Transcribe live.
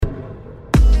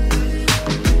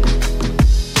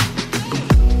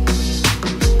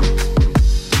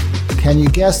Can you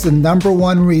guess the number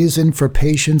one reason for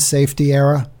patient safety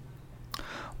error?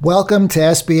 Welcome to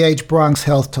SBH Bronx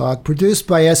Health Talk, produced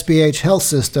by SBH Health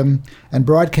System and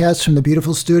broadcast from the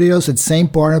beautiful studios at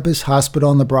St. Barnabas Hospital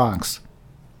in the Bronx.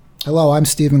 Hello, I'm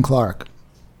Stephen Clark.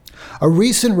 A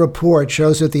recent report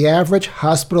shows that the average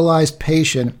hospitalized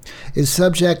patient is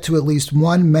subject to at least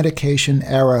one medication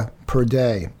error per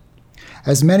day.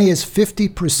 As many as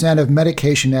 50% of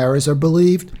medication errors are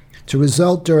believed to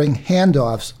result during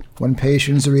handoffs when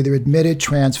patients are either admitted,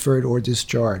 transferred, or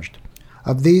discharged.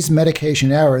 Of these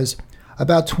medication errors,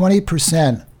 about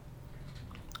 20%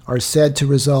 are said to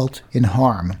result in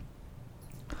harm.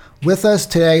 With us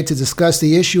today to discuss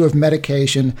the issue of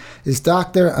medication is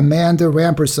Dr. Amanda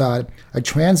Rampersad, a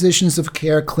Transitions of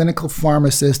Care clinical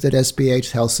pharmacist at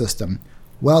SBH Health System.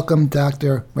 Welcome,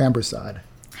 Dr. Rampersad.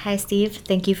 Hi, Steve.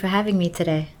 Thank you for having me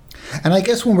today. And I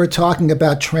guess when we're talking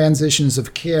about transitions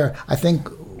of care, I think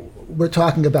we're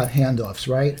talking about handoffs,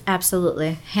 right?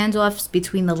 Absolutely. Handoffs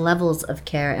between the levels of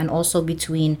care and also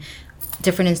between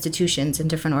different institutions and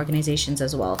different organizations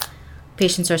as well.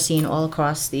 Patients are seen all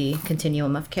across the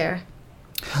continuum of care.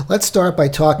 Let's start by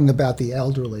talking about the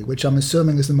elderly, which I'm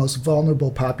assuming is the most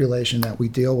vulnerable population that we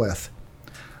deal with.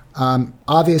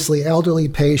 Obviously, elderly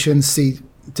patients see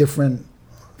different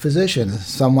physicians,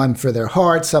 someone for their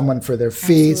heart, someone for their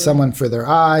feet, Absolutely. Someone for their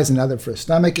eyes, another for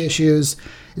stomach issues.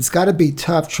 It's got to be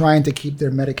tough trying to keep their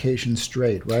medication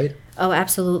straight, right? Oh,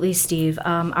 absolutely, Steve.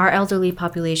 Our elderly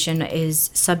population is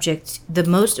the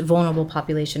most vulnerable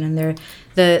population, and they're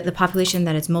the population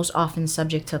that is most often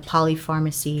subject to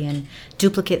polypharmacy and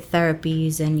duplicate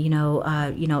therapies and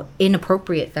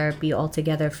inappropriate therapy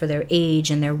altogether for their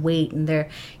age and their weight and their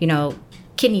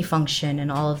kidney function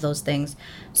and all of those things.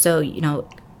 So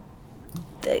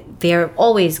they're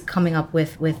always coming up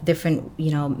with different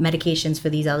medications for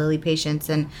these elderly patients,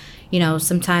 and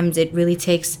sometimes it really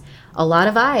takes a lot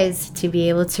of eyes to be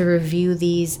able to review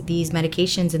these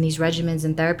medications and these regimens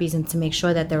and therapies and to make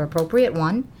sure that they're appropriate,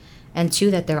 one, and two,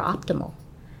 that they're optimal,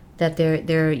 that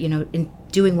they're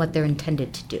doing what they're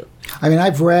intended to do. I mean,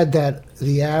 I've read that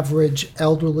the average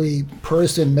elderly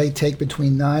person may take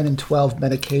between 9 and 12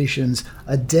 medications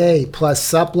a day, plus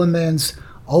supplements,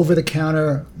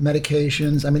 over-the-counter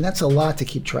medications. I mean, that's a lot to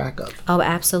keep track of. Oh,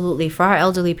 absolutely. For our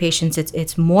elderly patients,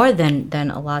 it's more than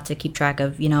a lot to keep track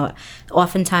of.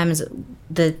 Oftentimes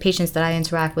the patients that I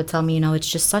interact with tell me, it's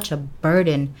just such a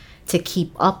burden to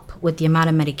keep up with the amount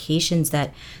of medications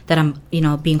that I'm,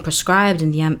 being prescribed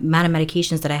and the amount of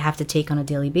medications that I have to take on a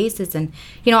daily basis. And,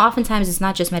 oftentimes it's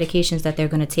not just medications that they're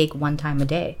going to take one time a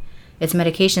day. It's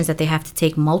medications that they have to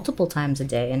take multiple times a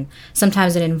day. And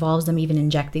sometimes it involves them even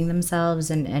injecting themselves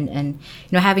and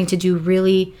having to do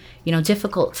really,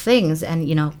 difficult things.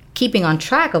 And, keeping on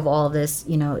track of all of this,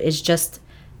 is just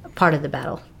part of the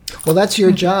battle. Well, that's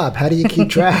your job. How do you keep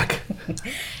track?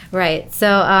 Right. So,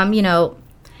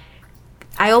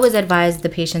 I always advise the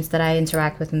patients that I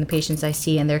interact with and the patients I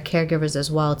see and their caregivers as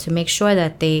well to make sure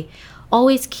that they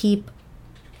always keep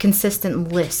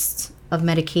consistent lists of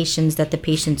medications that the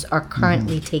patients are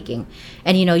currently taking.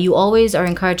 And, you always are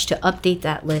encouraged to update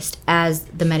that list as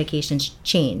the medications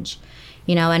change.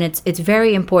 And it's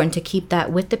very important to keep that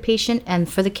with the patient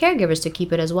and for the caregivers to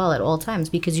keep it as well at all times,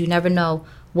 because you never know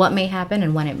what may happen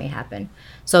and when it may happen.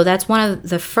 So that's one of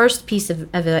the first piece of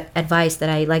advice that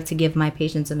I like to give my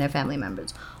patients and their family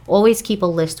members. Always keep a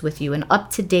list with you, an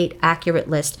up-to-date, accurate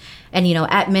list. And,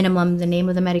 at minimum, the name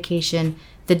of the medication,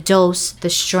 the dose, the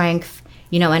strength,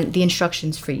 and the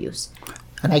instructions for use.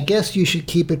 And I guess you should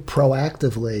keep it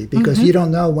proactively because you don't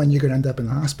know when you're going to end up in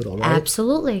the hospital, right?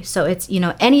 Absolutely. So it's,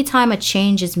 anytime a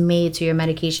change is made to your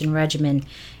medication regimen,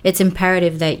 it's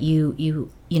imperative that you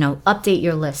update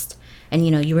your list. And,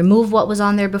 you remove what was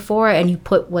on there before and you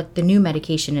put what the new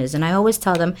medication is. And I always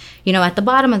tell them, at the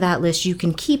bottom of that list, you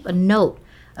can keep a note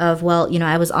of,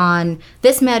 I was on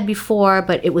this med before,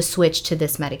 but it was switched to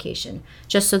this medication.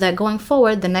 Just so that going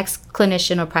forward, the next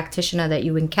clinician or practitioner that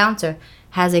you encounter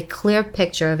has a clear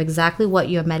picture of exactly what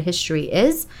your med history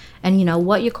is and,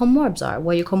 what your comorbs are,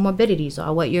 what your comorbidities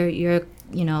are, what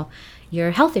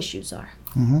your health issues are.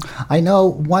 Mm-hmm. I know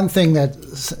one thing that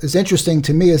is interesting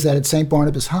to me is that at St.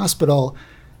 Barnabas Hospital,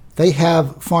 they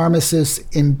have pharmacists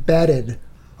embedded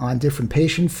on different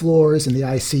patient floors in the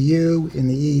ICU, in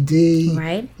the ED,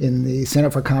 right. In the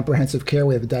Center for Comprehensive Care.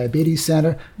 We have a diabetes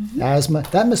center, asthma.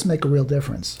 That must make a real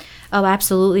difference. Oh,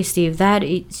 absolutely, Steve. That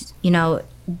is,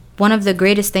 one of the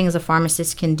greatest things a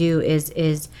pharmacist can do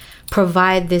is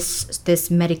provide this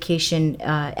medication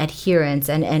adherence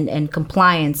and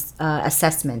compliance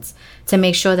assessments to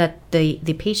make sure that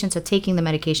the patients are taking the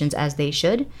medications as they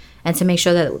should, and to make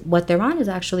sure that what they're on is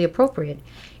actually appropriate.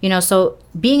 So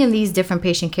being in these different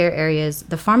patient care areas,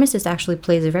 the pharmacist actually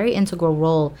plays a very integral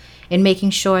role in making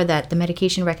sure that the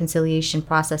medication reconciliation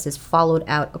process is followed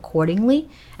out accordingly,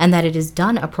 and that it is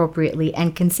done appropriately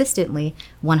and consistently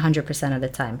 100% of the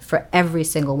time for every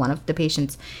single one of the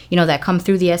patients, that come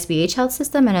through the SBH health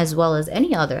system, and as well as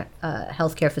any other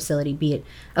healthcare facility, be it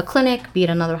a clinic, be it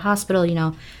another hospital.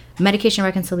 Medication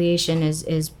reconciliation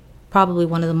is probably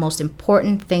one of the most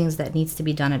important things that needs to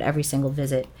be done at every single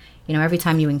visit, every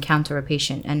time you encounter a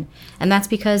patient. And that's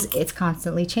because it's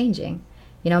constantly changing.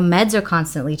 Meds are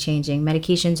constantly changing.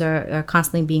 Medications are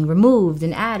constantly being removed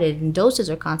and added, and doses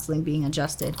are constantly being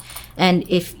adjusted. And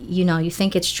if, you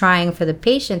think it's trying for the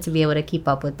patient to be able to keep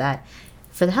up with that,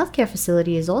 for the healthcare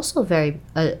facility is also a very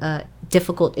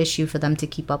difficult issue for them to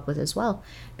keep up with as well,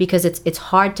 because it's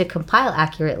hard to compile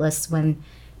accurate lists when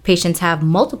patients have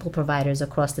multiple providers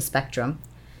across the spectrum.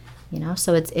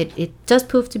 So it does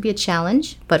prove to be a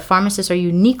challenge, but pharmacists are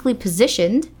uniquely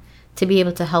positioned to be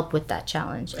able to help with that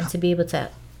challenge and to be able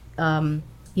to,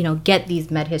 get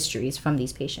these med histories from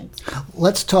these patients.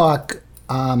 Let's talk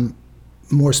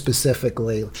more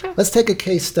specifically. Sure. Let's take a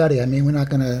case study. I mean, we're not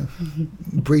going to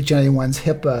breach anyone's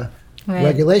HIPAA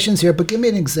regulations here, but give me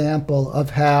an example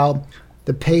of how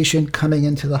the patient coming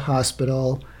into the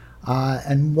hospital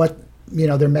and what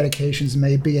their medications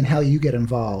may be and how you get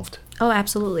involved. Oh,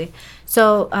 absolutely.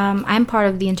 So I'm part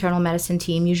of the internal medicine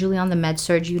team, usually on the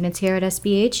med-surg units here at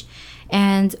SBH.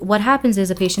 And what happens is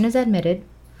a patient is admitted.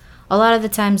 A lot of the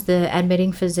times the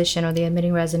admitting physician or the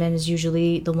admitting resident is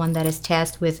usually the one that is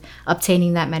tasked with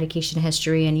obtaining that medication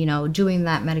history and, doing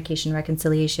that medication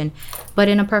reconciliation. But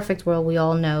in a perfect world, we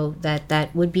all know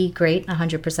that would be great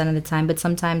 100% of the time. But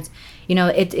sometimes,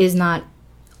 it is not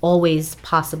always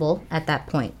possible at that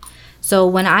point. So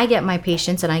when I get my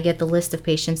patients and I get the list of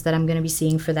patients that I'm going to be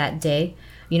seeing for that day,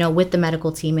 with the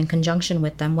medical team in conjunction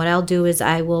with them, what I'll do is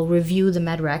I will review the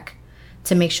med rec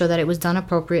to make sure that it was done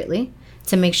appropriately,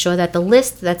 to make sure that the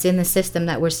list that's in the system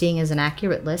that we're seeing is an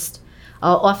accurate list.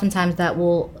 Oftentimes that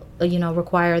will,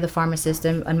 require the pharmacist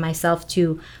and myself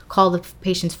to call the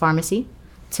patient's pharmacy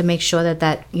to make sure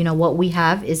that what we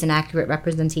have is an accurate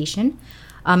representation.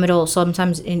 It'll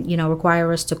sometimes,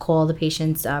 require us to call the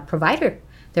patient's provider,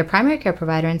 their primary care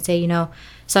provider, and say,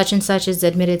 such and such is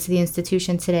admitted to the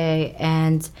institution today,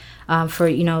 and for,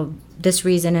 this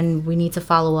reason, and we need to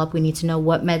follow up. We need to know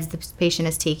what meds the patient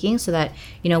is taking so that,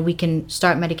 we can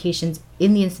start medications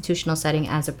in the institutional setting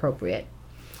as appropriate.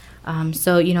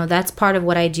 So, that's part of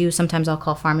what I do. Sometimes I'll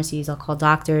call pharmacies, I'll call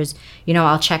doctors,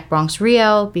 I'll check Bronx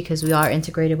Rio because we are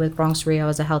integrated with Bronx Rio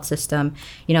as a health system,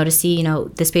 to see,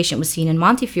 this patient was seen in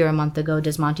Montefiore a month ago.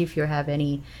 Does Montefiore have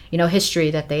any,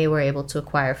 history that they were able to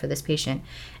acquire for this patient?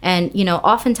 And,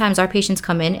 oftentimes our patients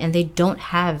come in and they don't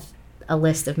have a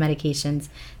list of medications.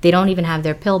 They don't even have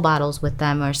their pill bottles with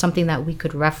them or something that we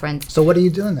could reference. So what do you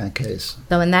do in that case?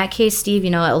 So in that case, Steve,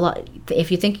 if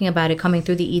you're thinking about it, coming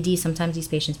through the ED, sometimes these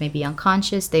patients may be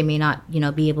unconscious. They may not,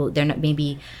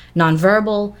 maybe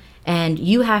nonverbal, and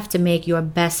you have to make your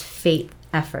best faith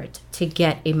effort to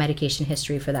get a medication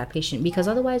history for that patient, because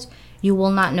otherwise you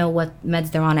will not know what meds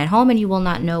they're on at home, and you will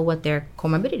not know what their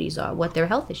comorbidities are, what their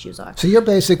health issues are. So you're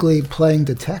basically playing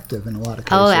detective in a lot of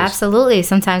cases. Oh, absolutely.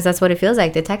 Sometimes that's what it feels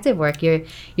like, detective work.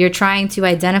 You're trying to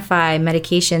identify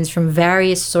medications from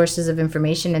various sources of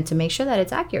information and to make sure that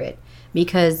it's accurate,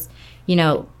 because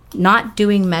not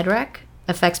doing medrec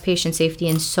affects patient safety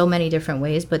in so many different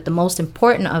ways, but the most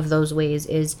important of those ways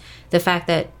is the fact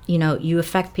that you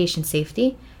affect patient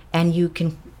safety, and you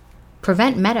can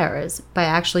prevent med errors by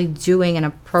actually doing an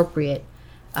appropriate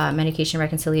medication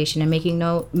reconciliation and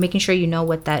making sure you know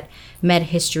what that med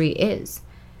history is.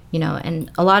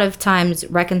 And a lot of times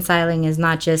reconciling is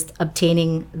not just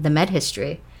obtaining the med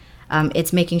history.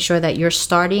 It's making sure that you're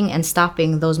starting and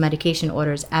stopping those medication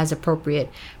orders as appropriate,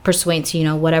 pursuant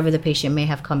to whatever the patient may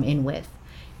have come in with.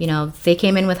 If they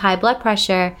came in with high blood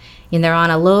pressure and they're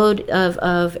on a load of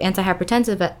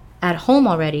antihypertensive at home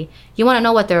already, you want to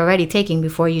know what they're already taking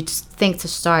before you think to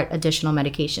start additional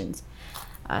medications.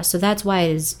 So that's why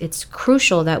it's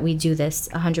crucial that we do this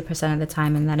 100% of the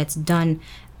time, and that it's done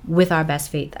with our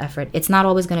best faith effort. It's not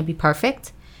always going to be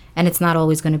perfect, and it's not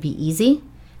always going to be easy.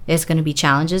 There's going to be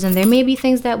challenges, and there may be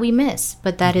things that we miss,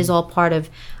 but that is all part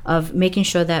of making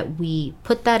sure that we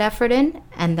put that effort in,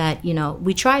 and that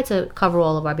we try to cover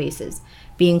all of our bases,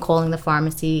 calling the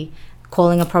pharmacy,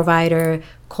 calling a provider,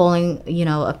 calling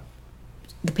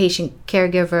the patient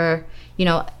caregiver,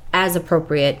 as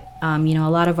appropriate. A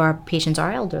lot of our patients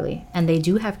are elderly, and they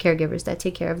do have caregivers that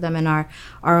take care of them and are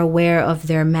aware of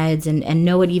their meds and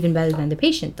know it even better than the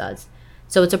patient does.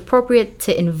 So it's appropriate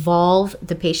to involve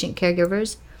the patient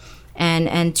caregivers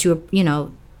and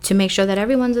to make sure that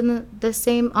everyone's on the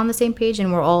same page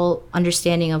and we're all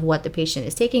understanding of what the patient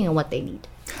is taking and what they need.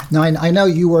 Now, I know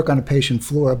you work on a patient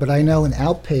floor, but I know in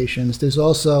outpatients, there's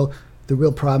also the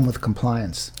real problem with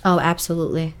compliance. Oh,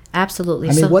 absolutely. Absolutely.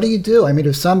 I mean, what do you do? I mean,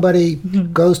 if somebody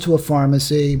goes to a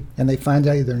pharmacy and they find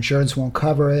out their insurance won't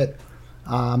cover it,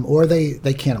 or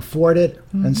they can't afford it,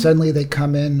 and suddenly they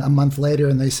come in a month later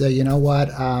and they say, you know what,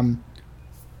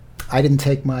 I didn't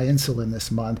take my insulin this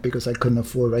month because I couldn't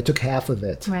afford it. I took half of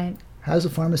it. Right. How as a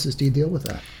pharmacist do you deal with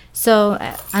that? So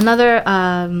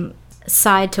another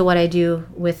side to what I do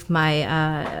with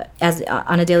my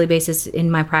on a daily basis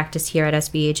in my practice here at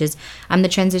SBH is I'm the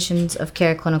transitions of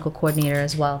care clinical coordinator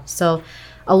as well. So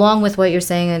along with what you're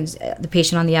saying and the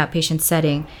patient on the outpatient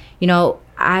setting,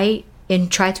 I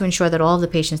try to ensure that all of the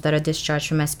patients that are discharged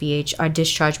from SBH are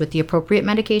discharged with the appropriate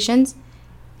medications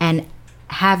and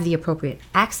have the appropriate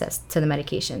access to the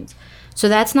medications. So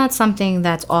that's not something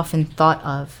that's often thought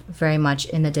of very much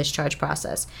in the discharge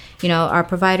process. Our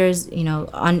providers,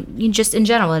 just in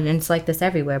general, and it's like this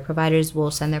everywhere, providers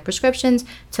will send their prescriptions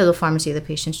to the pharmacy of the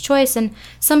patient's choice. And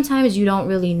sometimes you don't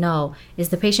really know, is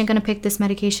the patient going to pick this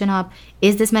medication up?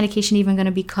 Is this medication even going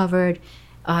to be covered?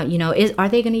 Are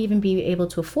they going to even be able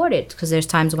to afford it? Because there's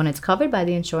times when it's covered by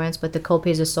the insurance, but the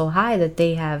copays are so high that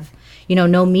they have,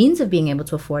 no means of being able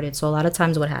to afford it. So a lot of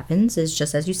times what happens is,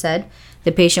 just as you said,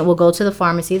 the patient will go to the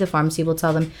pharmacy will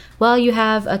tell them, well, you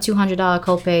have a $200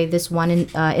 copay. This one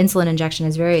insulin injection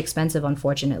is very expensive,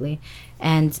 unfortunately.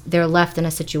 And they're left in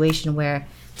a situation where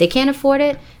they can't afford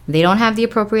it, they don't have the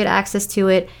appropriate access to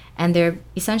it, and they're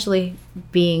essentially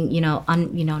being,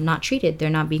 not treated. They're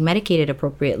not being medicated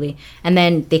appropriately. And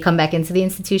then they come back into the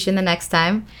institution the next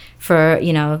time for,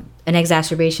 an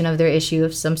exacerbation of their issue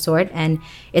of some sort. And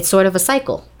it's sort of a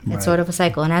cycle. Right. It's sort of a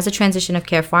cycle. And as a transition of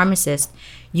care pharmacist,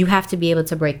 you have to be able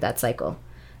to break that cycle.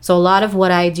 So a lot of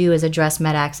what I do is address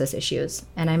med access issues.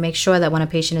 And I make sure that when a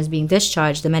patient is being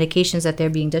discharged, the medications that they're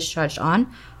being discharged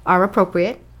on are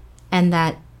appropriate and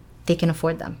that they can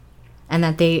afford them and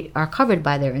that they are covered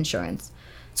by their insurance.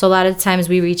 So a lot of times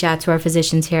we reach out to our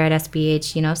physicians here at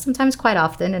SBH, sometimes quite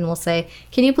often, and we'll say,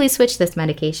 can you please switch this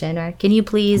medication? Or can you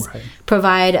please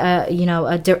provide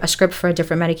a script for a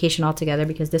different medication altogether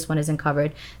because this one isn't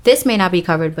covered. This may not be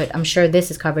covered, but I'm sure this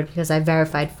is covered because I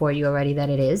verified for you already that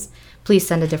it is. Please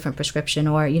send a different prescription.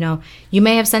 Or, you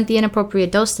may have sent the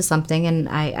inappropriate dose to something and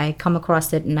I come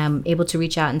across it and I'm able to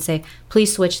reach out and say,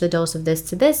 please switch the dose of this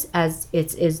to this as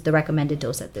it is the recommended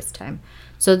dose at this time.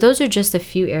 So those are just a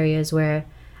few areas where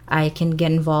I can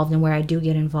get involved and where I do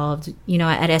get involved.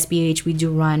 At SBH, we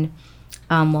do run,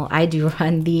 I do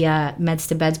run the Meds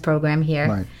to Beds program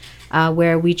here,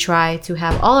 where we try to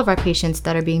have all of our patients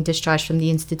that are being discharged from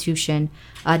the institution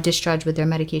discharged with their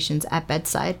medications at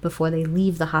bedside before they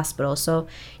leave the hospital. So,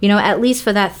 at least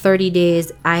for that 30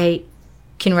 days, I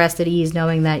can rest at ease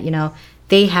knowing that,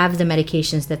 they have the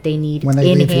medications that they need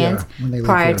in hand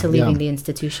prior to leaving the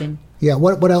institution. Yeah,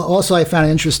 what also I found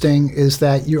interesting is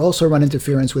that you also run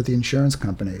interference with the insurance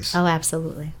companies. Oh,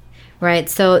 absolutely. Right.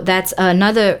 So that's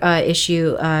another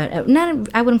issue. I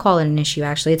wouldn't call it an issue,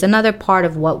 actually. It's another part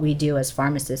of what we do as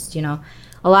pharmacists. A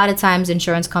lot of times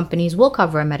insurance companies will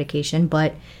cover a medication,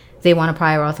 but they want a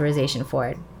prior authorization for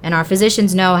it. And our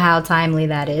physicians know how timely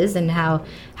that is and how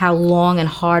long and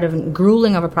hard and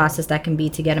grueling of a process that can be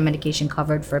to get a medication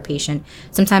covered for a patient.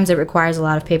 Sometimes it requires a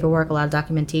lot of paperwork, a lot of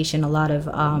documentation, a lot of,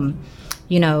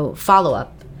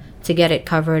 follow-up to get it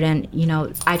covered. And,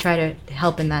 I try to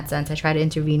help in that sense. I try to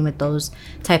intervene with those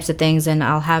types of things. And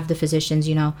I'll have the physicians,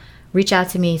 reach out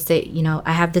to me, say,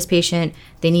 I have this patient,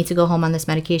 they need to go home on this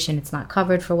medication, it's not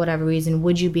covered for whatever reason,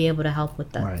 would you be able to help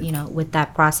with that, with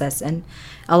that process? And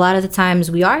a lot of the times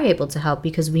we are able to help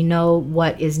because we know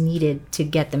what is needed to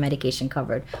get the medication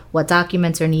covered, what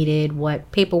documents are needed, what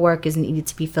paperwork is needed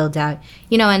to be filled out,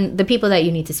 and the people that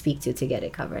you need to speak to get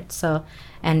it covered. So,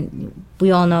 and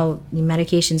we all know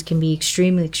medications can be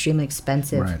extremely, extremely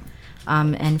expensive. Right.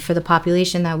 And for the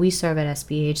population that we serve at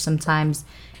SBH, sometimes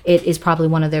it is probably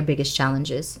one of their biggest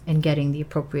challenges in getting the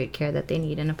appropriate care that they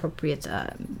need and appropriate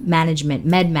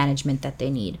med management that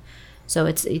they need. So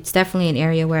it's definitely an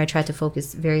area where I try to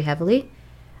focus very heavily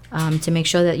to make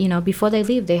sure that, before they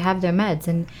leave, they have their meds.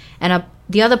 And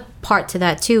the other part to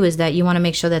that, too, is that you want to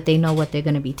make sure that they know what they're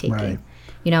going to be taking. Right.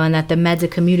 And that the meds are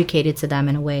communicated to them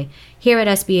in a way. Here at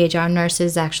SBH, our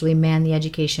nurses actually man the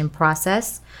education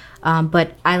process,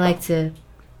 but I like to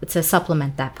to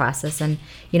supplement that process. And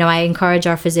I encourage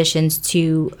our physicians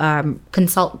to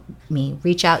consult me,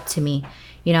 reach out to me,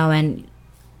 and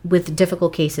with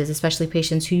difficult cases, especially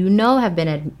patients who have been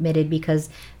admitted because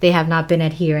they have not been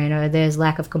adherent or there's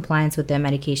lack of compliance with their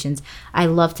medications. I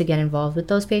love to get involved with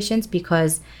those patients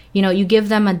because you give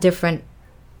them a different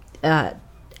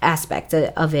aspect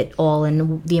of it all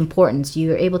and the importance.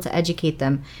 You're able to educate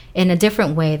them in a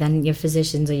different way than your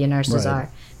physicians or your nurses Right. are,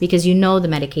 because the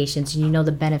medications and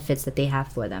the benefits that they have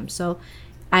for them. So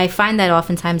I find that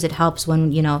oftentimes it helps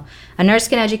when a nurse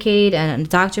can educate and a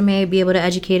doctor may be able to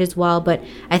educate as well, but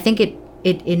I think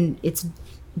it's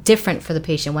different for the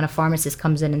patient when a pharmacist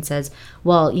comes in and says,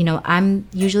 well, I'm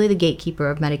usually the gatekeeper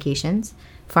of medications.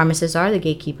 Pharmacists are the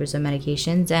gatekeepers of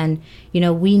medications, and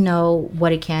we know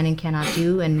what it can and cannot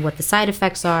do and what the side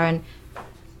effects are, and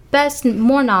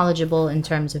more knowledgeable in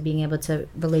terms of being able to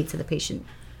relate to the patient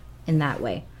in that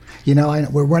way.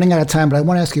 We're running out of time, but I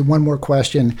want to ask you one more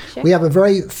question. Sure. We have a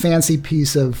very fancy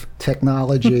piece of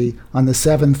technology on the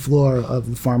 7th floor of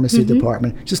the pharmacy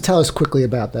department. Just tell us quickly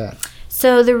about that.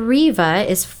 So the Riva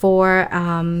is for,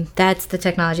 that's the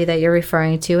technology that you're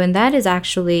referring to, and that is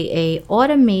actually a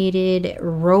automated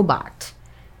robot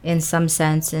in some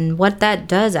sense. And what that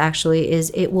does actually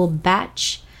is it will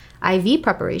batch IV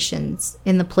preparations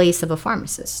in the place of a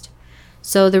pharmacist.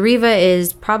 So the Riva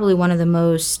is probably one of the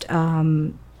most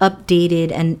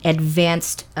updated and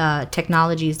advanced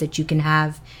technologies that you can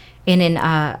have in an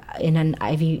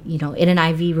IV, in an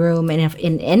IV room, and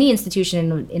in any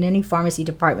institution, in any pharmacy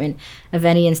department of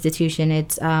any institution.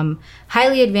 It's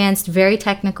highly advanced, very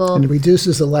technical. And it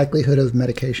reduces the likelihood of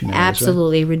medication errors.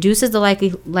 Absolutely, reduces the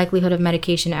likelihood of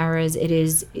medication errors.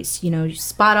 It's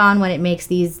spot on when it makes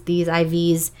these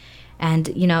IVs, and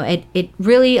it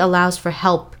really allows for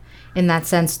help in that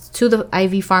sense to the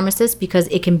IV pharmacist, because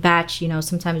it can batch,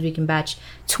 sometimes we can batch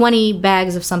 20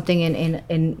 bags of something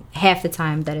in half the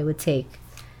time that it would take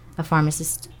a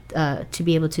pharmacist to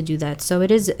be able to do that. So it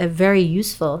is a very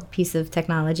useful piece of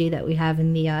technology that we have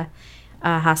in the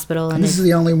hospital. And this is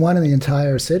the only one in the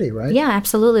entire city, right? Yeah,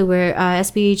 absolutely. Where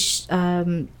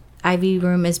SBH IV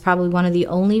room is probably one of the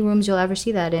only rooms you'll ever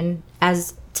see that in,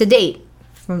 as to date,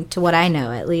 to what I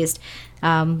know at least.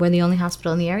 We're the only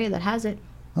hospital in the area that has it.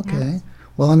 Okay. Yeah.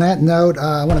 Well, on that note,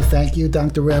 I want to thank you,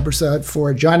 Dr. Rabersad,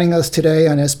 for joining us today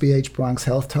on SBH Bronx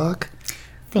Health Talk.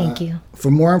 Thank you.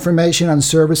 For more information on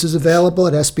services available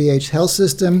at SBH Health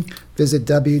System, visit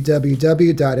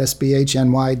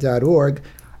www.sbhny.org.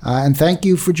 And thank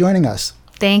you for joining us.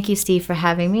 Thank you, Steve, for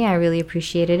having me. I really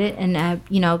appreciated it. And,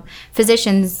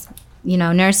 physicians,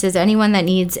 nurses, anyone that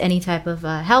needs any type of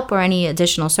help or any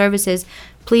additional services,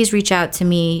 please reach out to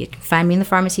me. You can find me in the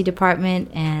pharmacy department,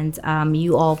 and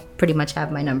you all pretty much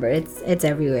have my number. It's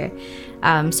everywhere.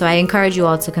 So I encourage you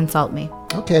all to consult me.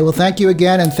 Okay, well, thank you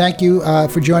again, and thank you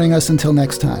for joining us until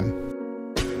next time.